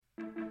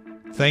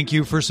Thank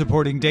you for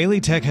supporting Daily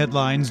Tech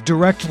Headlines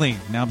directly.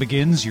 Now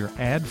begins your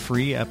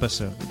ad-free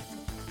episode.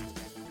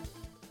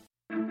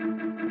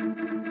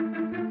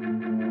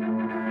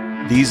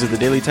 These are the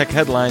Daily Tech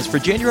Headlines for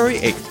January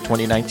 8th,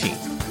 2019.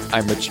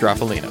 I'm Rich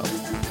Straffolino.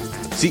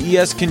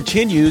 CES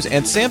continues,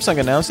 and Samsung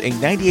announced a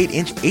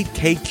 98-inch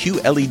 8K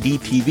QLED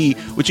TV,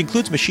 which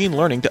includes machine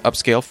learning to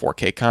upscale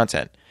 4K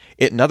content.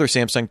 It and other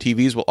Samsung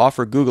TVs will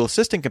offer Google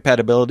Assistant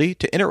compatibility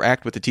to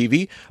interact with the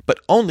TV, but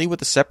only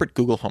with a separate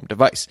Google Home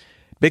device.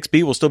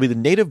 Bixby will still be the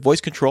native voice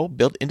control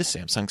built into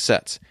Samsung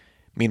sets.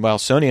 Meanwhile,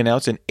 Sony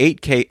announced an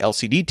 8K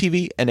LCD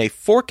TV and a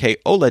 4K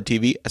OLED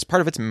TV as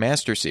part of its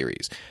Master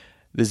Series.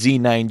 The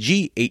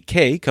Z9G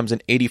 8K comes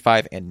in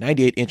 85 and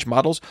 98-inch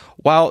models,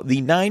 while the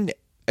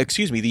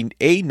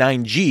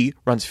A9G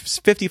runs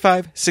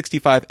 55,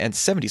 65, and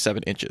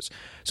 77 inches.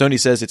 Sony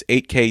says its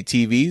 8K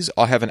TVs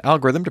all have an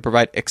algorithm to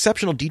provide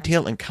exceptional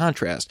detail and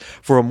contrast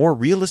for a more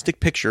realistic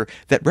picture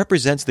that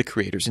represents the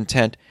creator's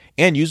intent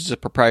and uses a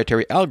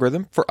proprietary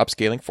algorithm for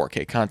upscaling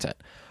 4K content.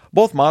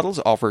 Both models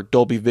offer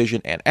Dolby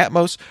Vision and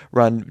Atmos,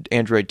 run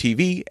Android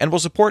TV, and will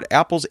support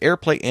Apple's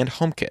AirPlay and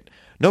HomeKit.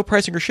 No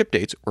pricing or ship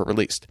dates were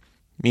released.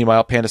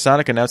 Meanwhile,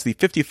 Panasonic announced the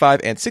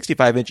 55 and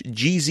 65-inch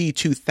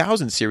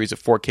GZ2000 series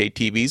of 4K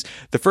TVs,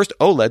 the first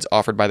OLEDs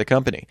offered by the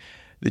company.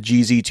 The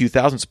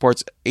GZ2000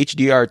 supports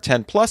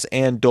HDR10 Plus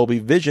and Dolby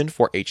Vision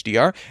for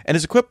HDR and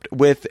is equipped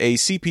with a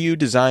CPU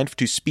designed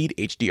to speed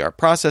HDR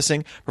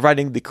processing,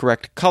 providing the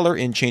correct color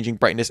in changing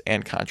brightness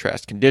and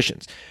contrast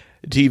conditions.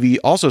 The TV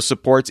also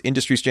supports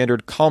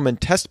industry-standard Kalman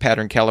test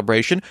pattern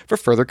calibration for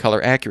further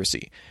color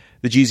accuracy.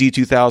 The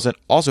GZ2000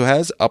 also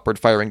has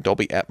upward-firing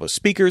Dolby Atmos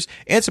speakers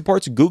and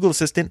supports Google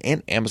Assistant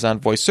and Amazon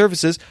Voice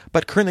services,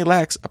 but currently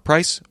lacks a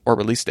price or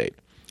release date.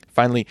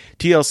 Finally,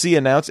 TLC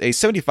announced a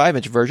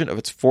 75-inch version of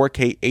its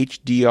 4K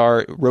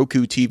HDR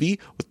Roku TV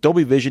with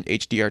Dolby Vision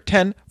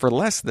HDR10 for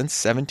less than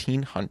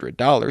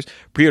 $1,700.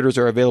 Pre-orders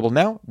are available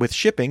now, with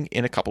shipping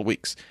in a couple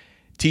weeks.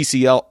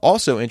 TCL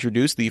also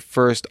introduced the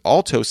first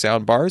Alto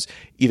soundbars,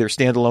 either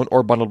standalone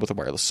or bundled with a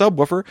wireless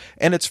subwoofer,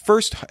 and its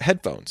first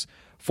headphones.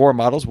 4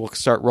 models will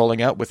start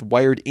rolling out with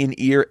wired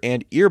in-ear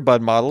and earbud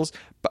models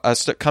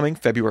coming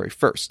February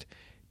 1st.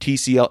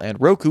 TCL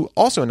and Roku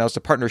also announced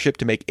a partnership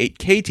to make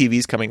 8K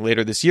TVs coming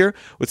later this year,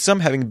 with some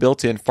having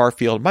built-in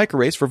far-field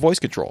microarrays for voice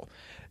control.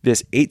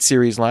 This 8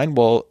 series line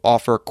will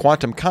offer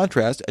quantum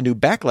contrast, a new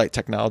backlight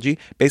technology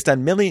based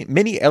on mini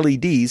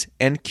LEDs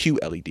and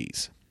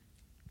QLEDs.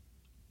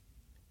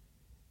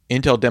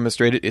 Intel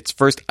demonstrated its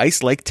first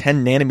Ice Lake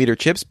 10nm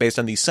chips based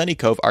on the Sunny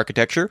Cove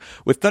architecture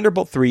with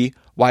Thunderbolt 3,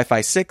 Wi-Fi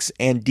 6,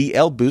 and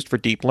DL Boost for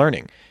deep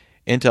learning.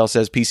 Intel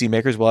says PC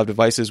makers will have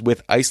devices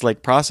with Ice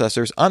Lake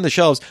processors on the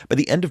shelves by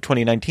the end of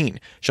 2019,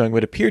 showing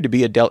what appeared to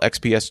be a Dell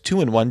XPS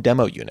 2-in-1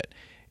 demo unit.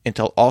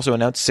 Intel also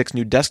announced 6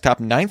 new desktop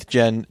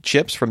 9th-gen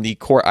chips from the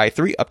Core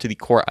i3 up to the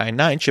Core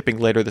i9 shipping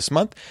later this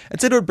month,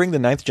 and said it would bring the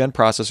 9th-gen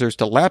processors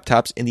to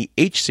laptops in the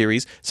H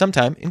series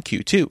sometime in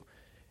Q2.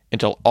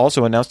 Intel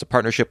also announced a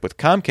partnership with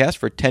Comcast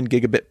for 10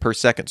 gigabit per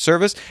second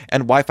service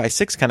and Wi-Fi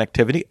 6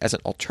 connectivity as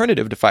an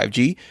alternative to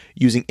 5G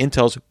using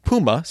Intel's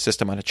Puma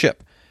system on a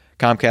chip.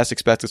 Comcast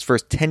expects its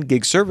first 10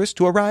 gig service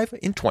to arrive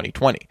in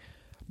 2020.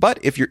 But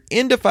if you're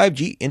into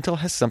 5G, Intel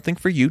has something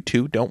for you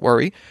too, don't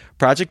worry.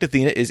 Project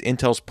Athena is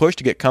Intel's push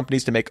to get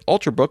companies to make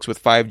Ultrabooks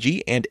with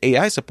 5G and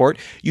AI support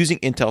using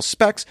Intel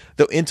specs,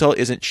 though Intel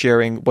isn't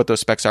sharing what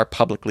those specs are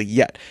publicly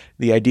yet.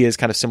 The idea is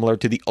kind of similar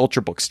to the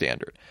Ultrabook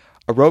standard.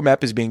 A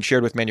roadmap is being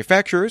shared with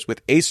manufacturers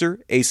with Acer,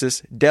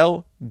 Asus,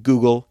 Dell,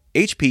 Google,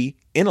 HP,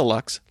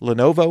 Innolux,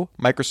 Lenovo,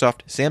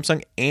 Microsoft,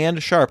 Samsung,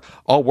 and Sharp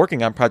all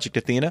working on Project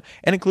Athena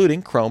and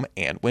including Chrome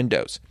and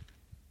Windows.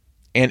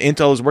 And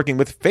Intel is working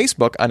with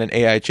Facebook on an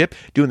AI chip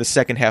due in the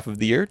second half of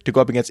the year to go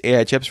up against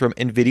AI chips from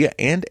NVIDIA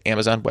and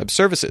Amazon Web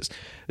Services.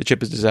 The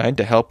chip is designed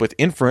to help with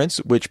inference,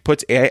 which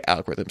puts AI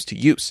algorithms to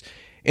use.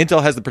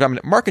 Intel has the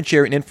predominant market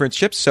share in inference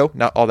chips, so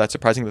not all that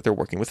surprising that they're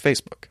working with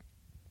Facebook.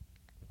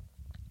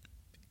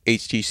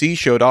 HTC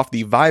showed off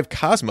the Vive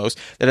Cosmos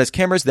that has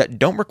cameras that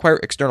don't require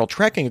external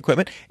tracking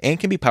equipment and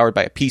can be powered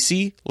by a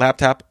PC,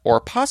 laptop,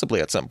 or possibly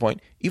at some point,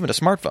 even a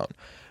smartphone.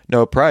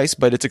 No price,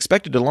 but it's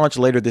expected to launch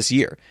later this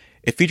year.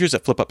 It features a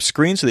flip-up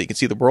screen so that you can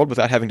see the world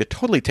without having to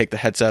totally take the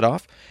headset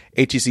off.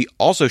 HTC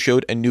also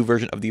showed a new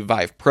version of the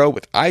Vive Pro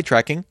with eye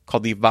tracking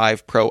called the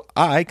Vive Pro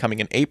Eye coming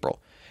in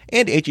April.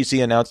 And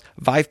HTC announced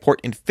VivePort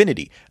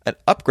Infinity, an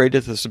upgrade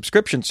to the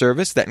subscription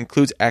service that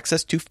includes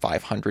access to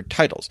 500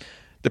 titles.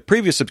 The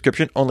previous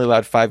subscription only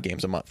allowed 5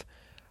 games a month.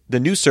 The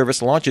new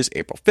service launches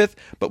April 5th,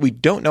 but we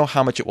don't know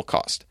how much it will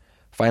cost.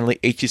 Finally,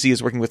 HTC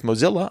is working with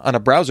Mozilla on a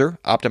browser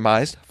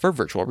optimized for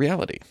virtual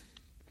reality.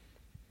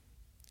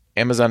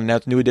 Amazon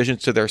announced new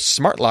additions to their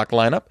Smart Lock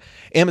lineup.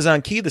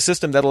 Amazon Key, the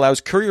system that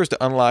allows couriers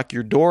to unlock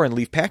your door and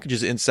leave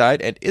packages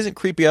inside and isn't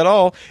creepy at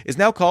all, is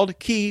now called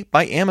Key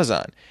by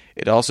Amazon.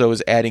 It also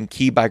is adding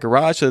Key by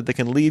Garage so that they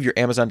can leave your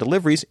Amazon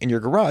deliveries in your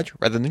garage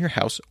rather than your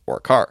house or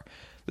car.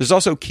 There's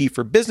also Key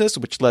for Business,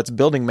 which lets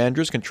building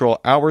managers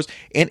control hours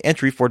and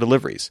entry for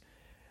deliveries.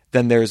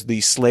 Then there's the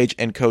Slage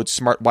Encode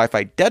Smart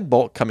Wi-Fi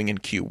Deadbolt coming in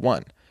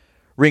Q1.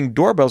 Ring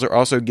doorbells are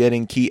also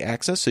getting key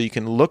access, so you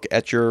can look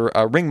at your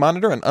Ring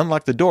monitor and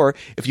unlock the door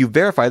if you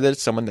verify that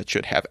it's someone that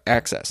should have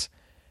access.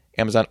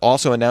 Amazon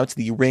also announced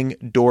the Ring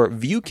Door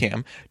View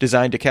Cam,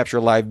 designed to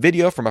capture live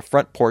video from a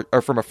front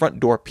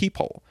door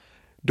peephole.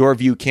 Door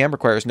View Cam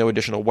requires no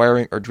additional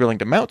wiring or drilling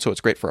to mount, so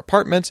it's great for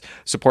apartments,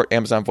 support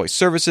Amazon Voice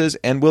services,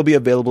 and will be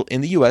available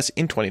in the US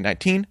in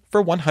 2019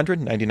 for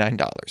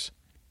 $199.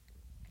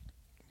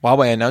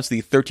 Huawei announced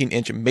the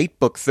 13-inch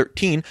MateBook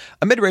 13,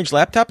 a mid-range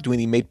laptop between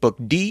the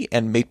MateBook D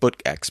and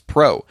MateBook X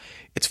Pro.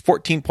 It's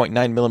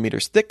 14.9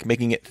 millimeters thick,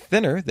 making it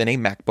thinner than a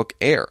MacBook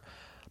Air.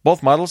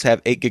 Both models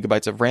have 8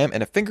 gigabytes of RAM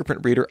and a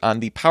fingerprint reader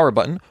on the power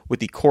button, with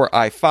the Core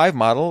i5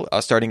 model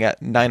starting at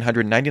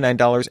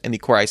 $999 and the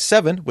Core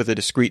i7 with a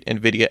discrete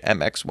NVIDIA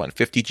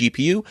MX150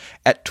 GPU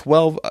at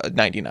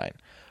 $1,299.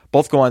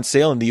 Both go on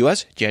sale in the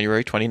US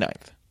January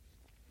 29th.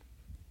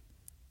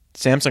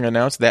 Samsung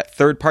announced that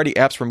third-party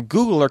apps from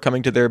Google are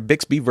coming to their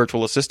Bixby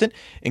virtual assistant,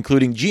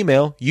 including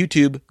Gmail,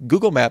 YouTube,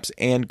 Google Maps,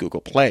 and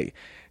Google Play.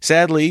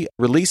 Sadly,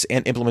 release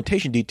and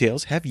implementation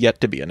details have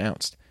yet to be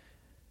announced.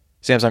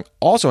 Samsung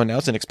also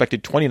announced an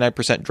expected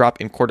 29% drop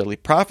in quarterly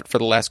profit for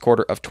the last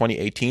quarter of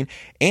 2018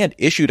 and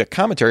issued a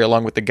commentary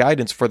along with the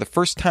guidance for the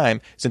first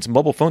time since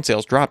mobile phone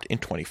sales dropped in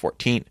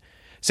 2014.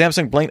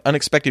 Samsung blamed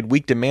unexpected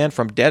weak demand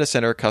from data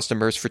center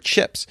customers for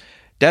chips.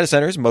 Data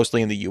centers,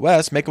 mostly in the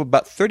US, make up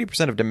about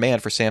 30% of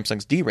demand for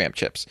Samsung's DRAM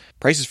chips.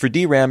 Prices for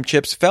DRAM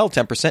chips fell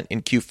 10%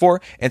 in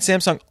Q4, and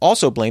Samsung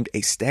also blamed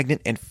a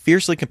stagnant and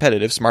fiercely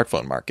competitive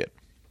smartphone market.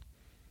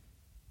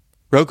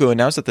 Roku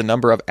announced that the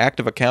number of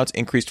active accounts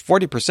increased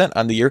 40%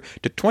 on the year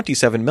to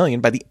 27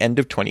 million by the end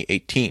of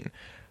 2018.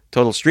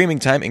 Total streaming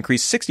time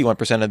increased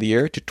 61% of the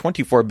year to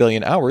 24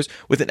 billion hours,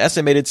 with an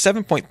estimated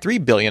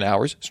 7.3 billion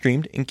hours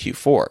streamed in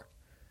Q4.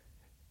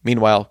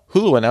 Meanwhile,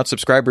 Hulu announced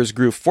subscribers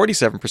grew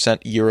 47%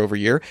 year over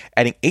year,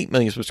 adding 8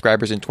 million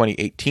subscribers in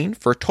 2018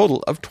 for a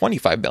total of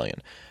 25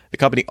 million. The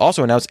company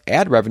also announced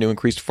ad revenue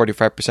increased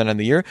 45% on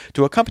the year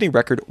to a company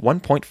record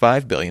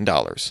 $1.5 billion.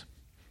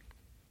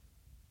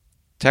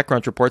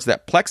 TechCrunch reports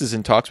that Plex is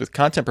in talks with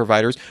content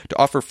providers to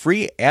offer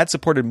free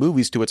ad-supported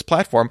movies to its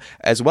platform,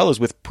 as well as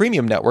with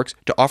premium networks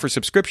to offer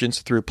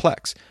subscriptions through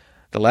Plex.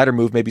 The latter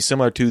move may be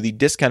similar to the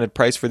discounted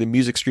price for the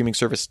music streaming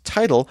service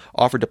Tidal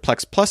offered to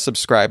Plex Plus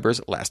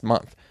subscribers last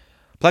month.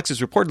 Plex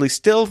is reportedly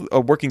still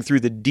working through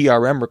the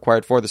DRM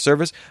required for the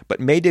service, but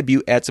may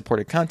debut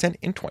ad-supported content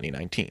in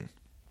 2019.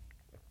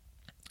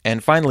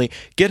 And finally,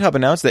 GitHub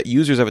announced that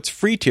users of its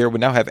free tier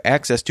would now have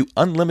access to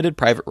unlimited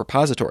private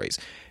repositories.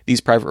 These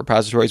private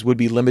repositories would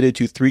be limited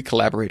to 3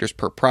 collaborators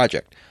per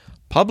project.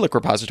 Public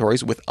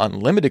repositories with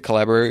unlimited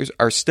collaborators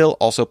are still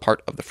also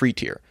part of the free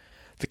tier.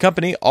 The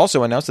company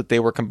also announced that they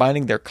were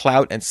combining their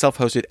cloud and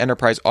self-hosted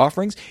enterprise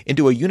offerings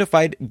into a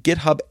unified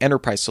GitHub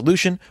enterprise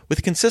solution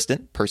with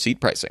consistent per-seat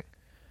pricing.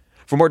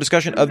 For more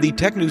discussion of the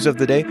tech news of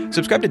the day,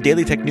 subscribe to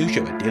Daily Tech News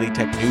Show at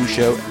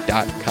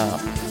dailytechnewsshow.com.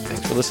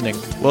 Thanks for listening.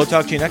 We'll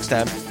talk to you next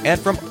time. And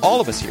from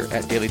all of us here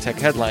at Daily Tech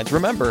Headlines,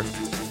 remember,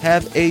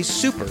 have a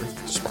super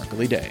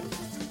sparkly day.